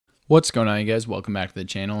What's going on, you guys? Welcome back to the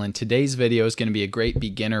channel, and today's video is going to be a great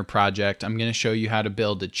beginner project. I'm going to show you how to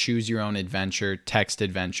build a choose your own adventure text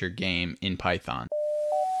adventure game in Python.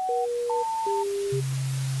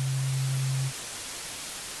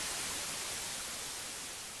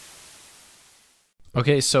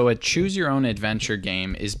 Okay, so a choose your own adventure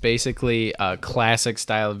game is basically a classic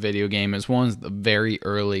style of video game. It's one of the very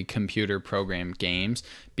early computer program games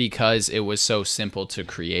because it was so simple to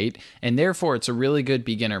create, and therefore it's a really good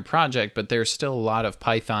beginner project, but there's still a lot of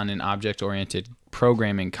Python and object-oriented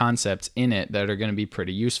programming concepts in it that are going to be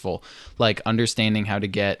pretty useful, like understanding how to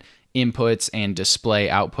get inputs and display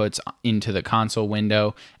outputs into the console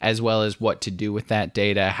window, as well as what to do with that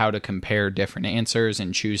data, how to compare different answers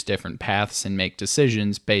and choose different paths and make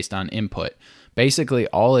decisions based on input. Basically,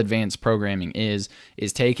 all advanced programming is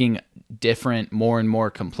taking different, more and more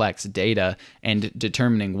complex data and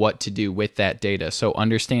determining what to do with that data. So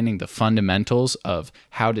understanding the fundamentals of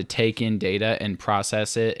how to take in data and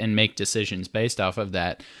process it and make decisions based off of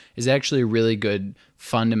that is actually a really good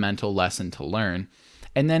fundamental lesson to learn.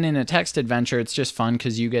 And then in a text adventure, it's just fun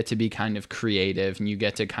because you get to be kind of creative and you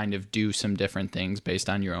get to kind of do some different things based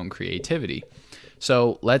on your own creativity.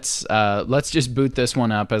 So let's just boot this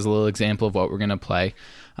one up as a little example of what we're going to play.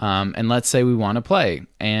 And let's say we want to play,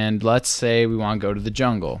 and let's say we want to go to the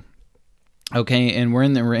jungle. Okay, and we're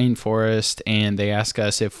in the rainforest, and they ask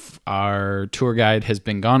us if our tour guide has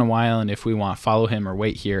been gone a while and if we want to follow him or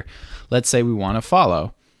wait here. Let's say we want to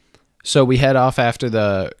follow. So we head off after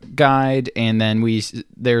the guide, and then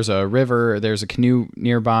there's a river, there's a canoe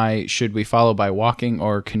nearby. Should we follow by walking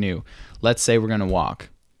or canoe? Let's say we're going to walk.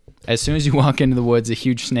 As soon as you walk into the woods, a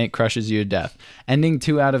huge snake crushes you to death, ending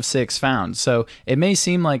 2 out of 6 found. So it may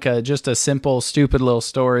seem like just a simple, stupid little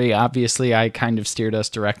story. Obviously, I kind of steered us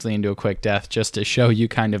directly into a quick death just to show you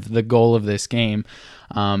kind of the goal of this game.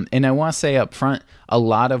 And I want to say up front, a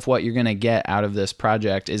lot of what you're going to get out of this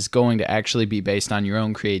project is going to actually be based on your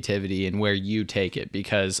own creativity and where you take it,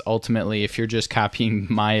 because ultimately, if you're just copying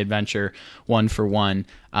my adventure one for one,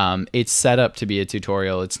 it's set up to be a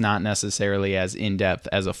tutorial. It's not necessarily as in-depth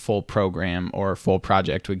as a full program or a full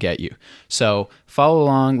project would get you. So follow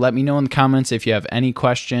along. Let me know in the comments if you have any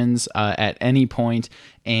questions at any point.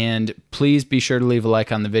 And please be sure to leave a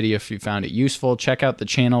like on the video if you found it useful. Check out the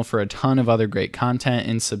channel for a ton of other great content,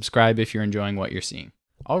 and subscribe if you're enjoying what you're seeing.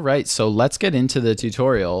 All right, so let's get into the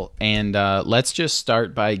tutorial, and let's just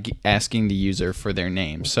start by asking the user for their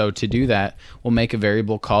name. So to do that, we'll make a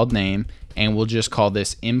variable called name, and we'll just call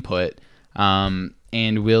this input, and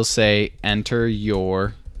we'll say enter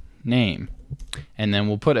your name. And then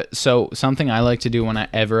we'll put it, so something I like to do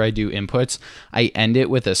whenever I do inputs, I end it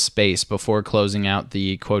with a space before closing out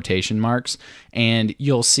the quotation marks. And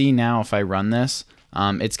you'll see now if I run this,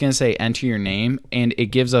 it's going to say enter your name, and it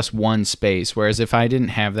gives us 1 space. Whereas if I didn't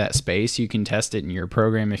have that space, you can test it in your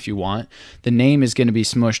program if you want. The name is going to be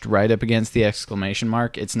smushed right up against the exclamation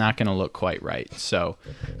mark. It's not going to look quite right. So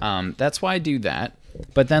that's why I do that.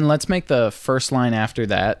 But then let's make the first line after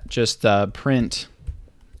that just print.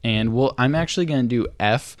 And I'm actually going to do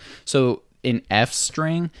F. So in F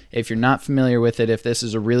string, if you're not familiar with it, if this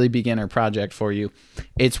is a really beginner project for you,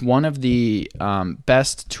 it's one of the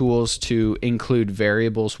best tools to include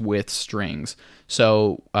variables with strings.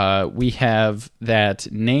 So we have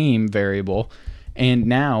that name variable, and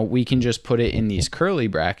now we can just put it in these curly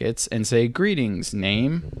brackets and say greetings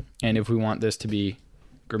name. And if we want this to be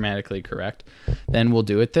grammatically correct, then we'll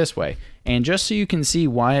do it this way. And just so you can see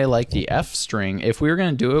why I like the F string, if we were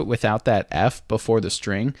going to do it without that F before the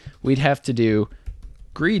string, we'd have to do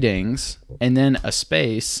greetings and then a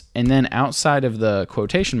space, and then outside of the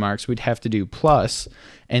quotation marks, we'd have to do plus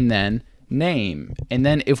and then name. And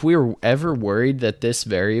then if we were ever worried that this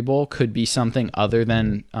variable could be something other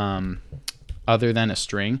than a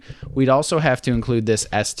string, we'd also have to include this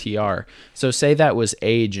str. So say that was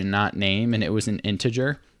age and not name, and it was an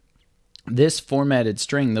integer. This formatted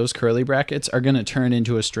string, those curly brackets, are going to turn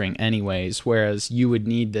into a string anyways, whereas you would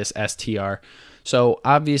need this str. So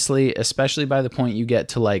obviously, especially by the point you get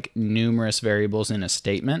to like numerous variables in a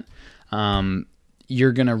statement,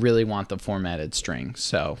 you're going to really want the formatted string.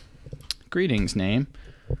 So greetings name,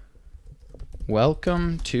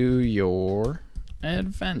 welcome to your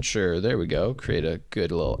adventure. There we go. Create a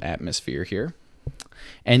good little atmosphere here.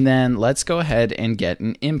 And then let's go ahead and get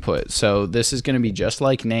an input. So this is going to be just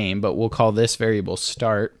like name, but we'll call this variable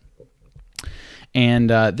start. And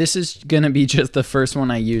this is going to be just the first one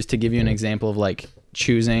I use to give you an example of like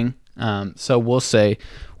choosing. So we'll say,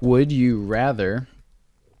 would you rather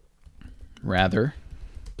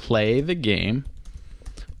play the game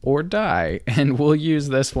or die? And we'll use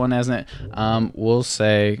this one as we'll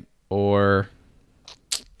say, or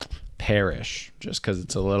perish, just because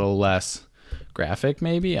it's a little less graphic,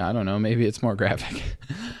 maybe. I don't know. Maybe it's more graphic.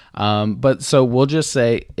 But so we'll just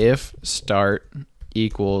say if start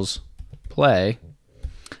equals play,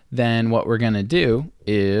 then what we're going to do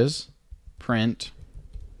is print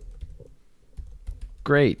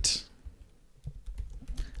great.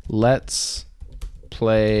 Let's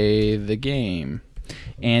play the game.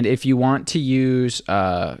 And if you want to use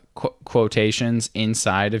quotations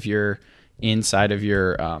inside of your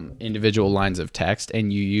individual lines of text,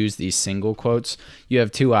 and you use these single quotes, you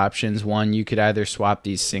have two options. One, you could either swap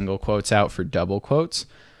these single quotes out for double quotes,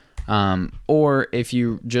 or if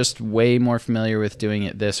you're just way more familiar with doing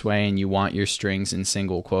it this way and you want your strings in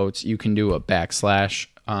single quotes, you can do a backslash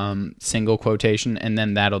single quotation, and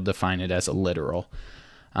then that'll define it as a literal.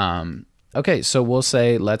 Okay, so we'll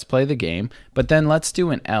say let's play the game, but then let's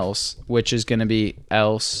do an else, which is going to be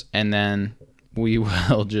else, and then we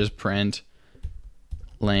will just print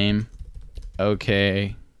lame.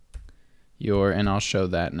 Okay, and I'll show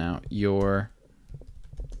that now. You're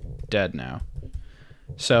dead now.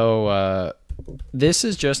 So this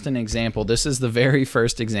is just an example. This is the very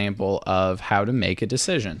first example of how to make a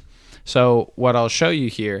decision. So what I'll show you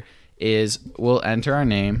here is we'll enter our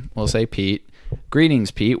name. We'll say Pete.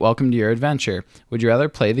 Greetings, Pete. Welcome to your adventure. Would you rather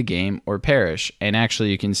play the game or perish? And actually,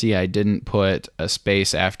 you can see I didn't put a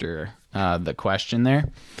space after the question there.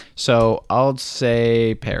 So I'll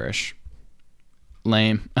say perish.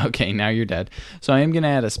 Lame. Okay, now you're dead. So I am going to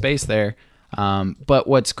add a space there. But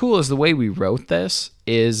what's cool is the way we wrote this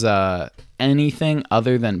is anything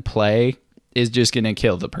other than play is just going to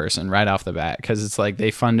kill the person right off the bat, because it's like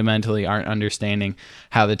they fundamentally aren't understanding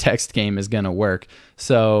how the text game is going to work.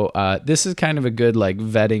 So this is kind of a good like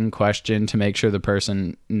vetting question to make sure the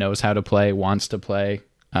person knows how to play, wants to play,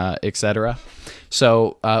 etc.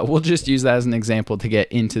 So we'll just use that as an example to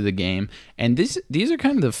get into the game. And these are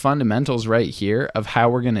kind of the fundamentals right here of how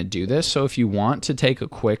we're going to do this. So if you want to take a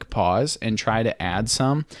quick pause and try to add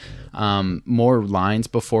some more lines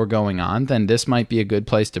before going on, then this might be a good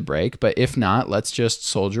place to break. But if not, let's just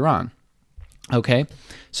soldier on. Okay,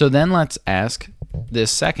 so then let's ask this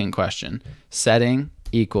second question. Setting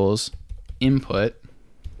equals input,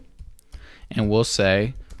 and we'll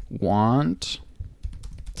say want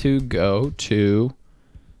to go to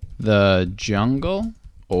the jungle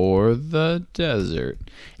or the desert.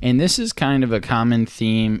 And this is kind of a common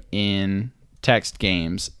theme in text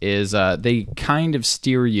games, is they kind of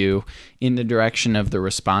steer you in the direction of the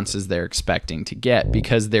responses they're expecting to get,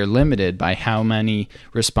 because they're limited by how many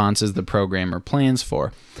responses the programmer plans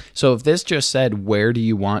for. So if this just said, where do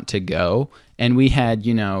you want to go? And we had,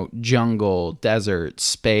 you know, jungle, desert,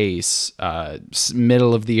 space,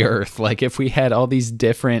 middle of the earth. Like if we had all these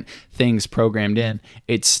different things programmed in,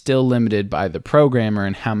 it's still limited by the programmer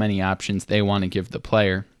and how many options they want to give the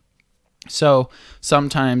player. So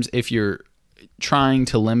sometimes if you're trying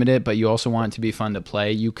to limit it, but you also want it to be fun to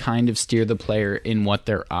play, you kind of steer the player in what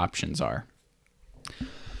their options are.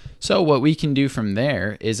 So what we can do from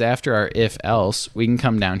there is after our if else, we can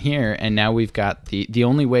come down here, and now we've got the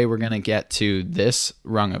only way we're going to get to this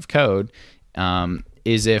rung of code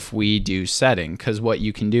is if we do setting, because what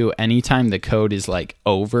you can do anytime the code is like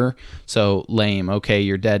over, so lame, okay,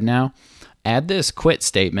 you're dead now, add this quit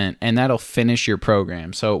statement, and that'll finish your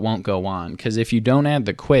program so it won't go on. Because if you don't add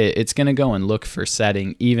the quit, it's going to go and look for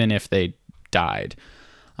setting even if they died.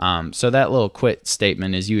 So that little quit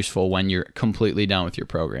statement is useful when you're completely done with your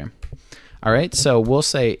program. All right, so we'll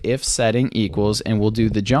say if setting equals, and we'll do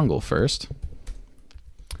the jungle first.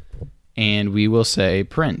 And we will say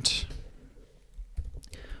print.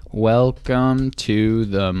 Welcome to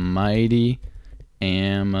the mighty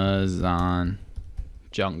Amazon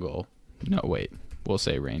jungle. No, wait, we'll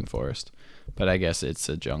say rainforest, but I guess it's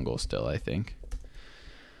a jungle still, I think.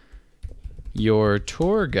 Your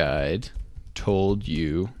tour guide told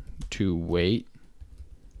you to wait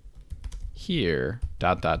here, ...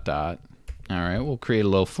 All right, we'll create a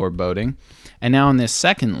little foreboding. And now on this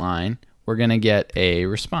second line, we're going to get a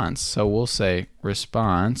response. So we'll say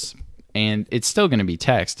response, and it's still going to be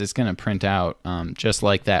text. It's going to print out just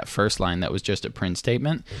like that first line that was just a print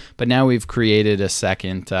statement. But now we've created a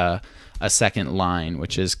second line,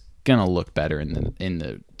 which is gonna look better in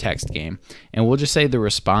the text game. And we'll just say the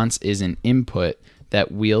response is an input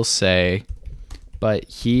that we'll say, but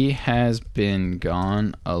he has been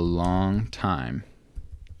gone a long time.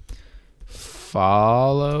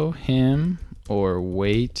 Follow him or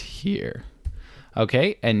wait here.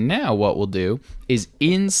 Okay, and now what we'll do is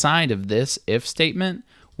inside of this if statement,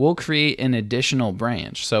 we'll create an additional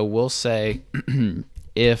branch. So we'll say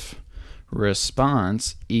if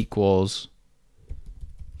response equals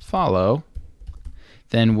follow,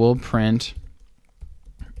 then we'll print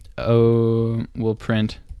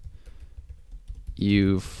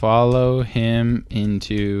you follow him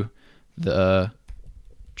into the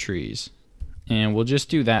trees. And we'll just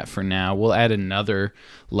do that for now. We'll add another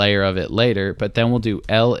layer of it later, but then we'll do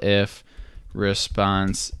elif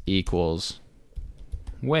response equals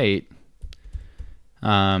wait.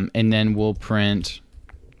 And then we'll print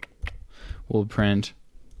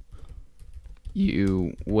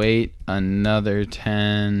you wait another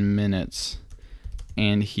 10 minutes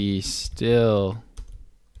and he still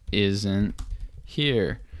isn't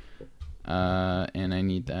here. And I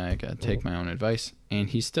need that. I gotta take my own advice. And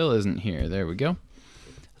he still isn't here. There we go.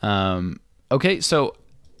 Okay, so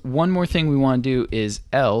one more thing we want to do is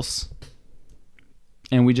else.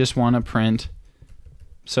 And we just want to print.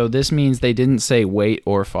 So this means they didn't say wait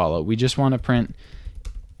or follow. We just want to print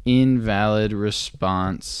invalid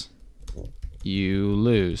response, you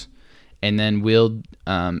lose. And then we'll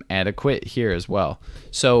add a quit here as well.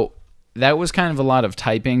 So that was kind of a lot of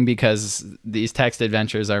typing because these text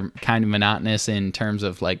adventures are kind of monotonous in terms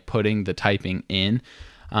of like putting the typing in.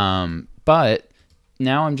 But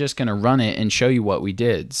now I'm just going to run it and show you what we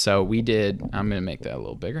did. So we did, I'm going to make that a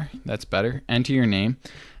little bigger. That's better. Enter your name.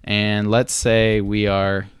 And let's say we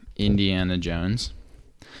are Indiana Jones.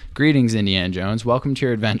 Greetings, Indiana Jones. Welcome to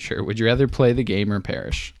your adventure. Would you rather play the game or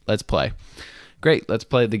perish? Let's play. Great, let's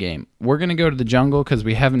play the game. We're going to go to the jungle because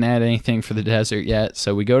we haven't had anything for the desert yet.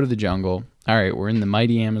 So we go to the jungle. All right, we're in the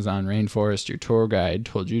mighty Amazon rainforest. Your tour guide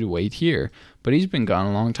told you to wait here, but he's been gone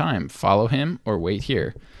a long time. Follow him or wait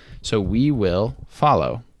here. So we will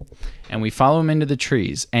follow. And we follow him into the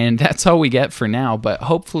trees. And that's all we get for now, but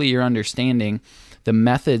hopefully you're understanding the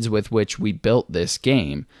methods with which we built this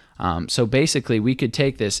game. So basically, we could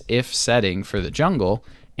take this if setting for the jungle,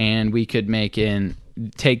 and we could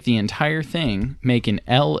take the entire thing, make an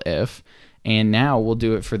elif, and now we'll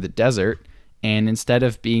do it for the desert. And instead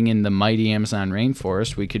of being in the mighty Amazon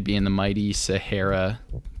rainforest, we could be in the mighty Sahara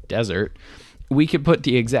desert. We could put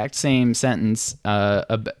the exact same sentence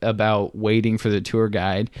about waiting for the tour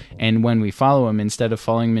guide, and when we follow him, instead of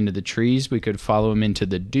following him into the trees, we could follow him into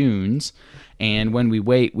the dunes. And when we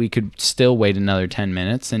wait, we could still wait another 10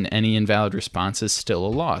 minutes, and any invalid response is still a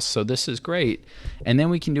loss. So this is great. And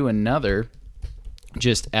then we can do another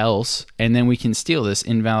just else, and then we can steal this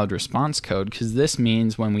invalid response code, because this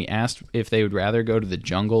means when we asked if they would rather go to the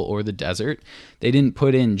jungle or the desert, they didn't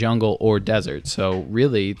put in jungle or desert. So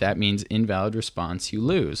really, that means invalid response, you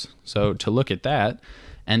lose. So to look at that,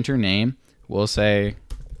 enter name. We'll say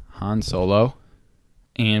Han Solo,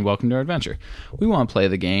 and welcome to our adventure. We want to play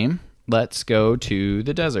the game. Let's go to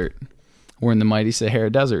the desert. We're in the mighty Sahara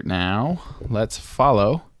Desert now. Let's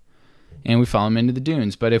follow. And we follow him into the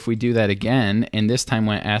dunes. But if we do that again, and this time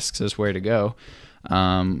when it asks us where to go,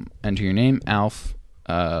 enter your name, Alf.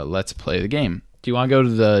 Let's play the game. Do you want to go to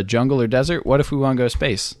the jungle or desert? What if we want to go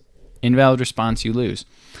space? Invalid response, you lose.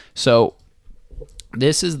 So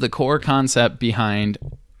this is the core concept behind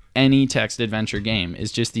any text adventure game,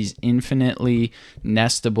 is just these infinitely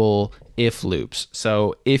nestable if loops.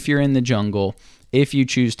 So if you're in the jungle, if you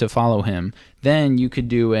choose to follow him, then you could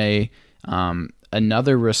do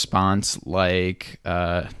another response like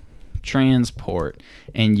transport,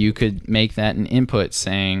 and you could make that an input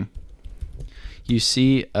saying you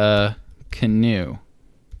see a canoe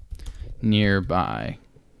nearby,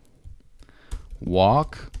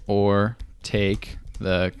 walk or take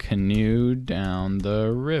the canoe down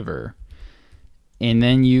the river. And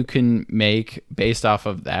then you can make, based off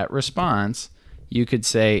of that response, you could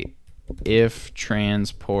say if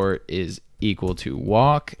transport is equal to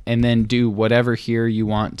walk, and then do whatever here you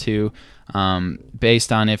want to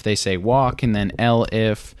based on if they say walk, and then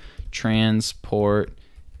if transport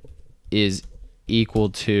is equal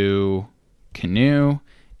to canoe,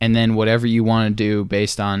 and then whatever you want to do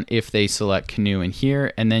based on if they select canoe in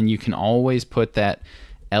here, and then you can always put that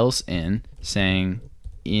else in saying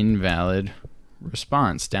invalid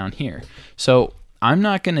response down here. So I'm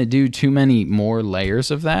not going to do too many more layers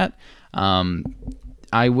of that.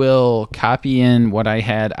 I will copy in what I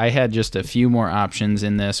had. I had just a few more options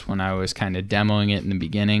in this when I was kind of demoing it in the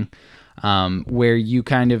beginning, where you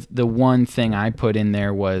kind of, the one thing I put in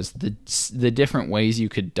there was the different ways you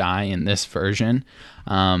could die in this version.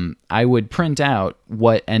 I would print out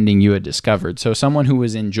what ending you had discovered. So someone who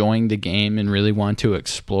was enjoying the game and really want to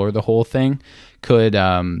explore the whole thing could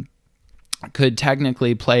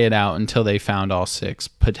technically play it out until they found all 6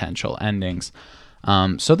 potential endings.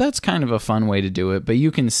 So that's kind of a fun way to do it, but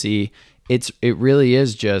you can see it really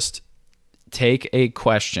is just take a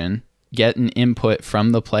question, get an input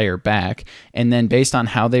from the player back, and then based on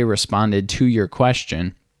how they responded to your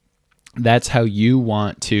question, that's how you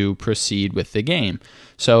want to proceed with the game.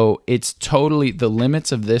 So it's totally the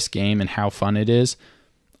limits of this game and how fun it is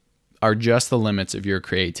are just the limits of your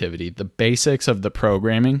creativity. The basics of the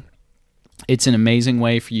programming. It's an amazing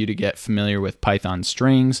way for you to get familiar with Python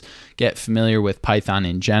strings, get familiar with Python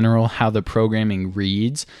in general, how the programming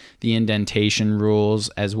reads, the indentation rules,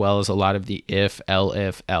 as well as a lot of the if,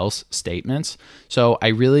 else statements. So I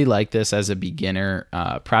really like this as a beginner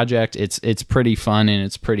project. It's pretty fun and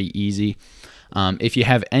it's pretty easy. If you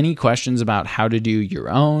have any questions about how to do your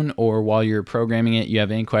own, or while you're programming it, you have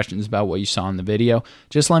any questions about what you saw in the video,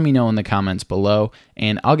 just let me know in the comments below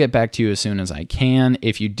and I'll get back to you as soon as I can.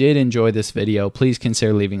 If you did enjoy this video, please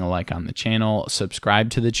consider leaving a like on the channel, subscribe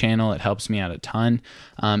to the channel. It helps me out a ton.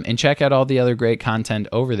 And check out all the other great content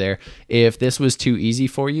over there. If this was too easy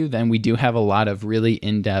for you, then we do have a lot of really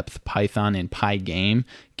in-depth Python and Pygame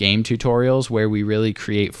game tutorials where we really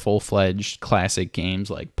create full-fledged classic games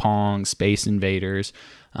like Pong, Space Invaders,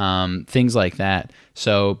 things like that.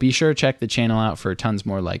 So be sure to check the channel out for tons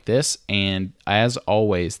more like this. And as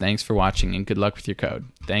always, thanks for watching and good luck with your code.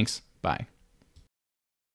 Thanks. Bye.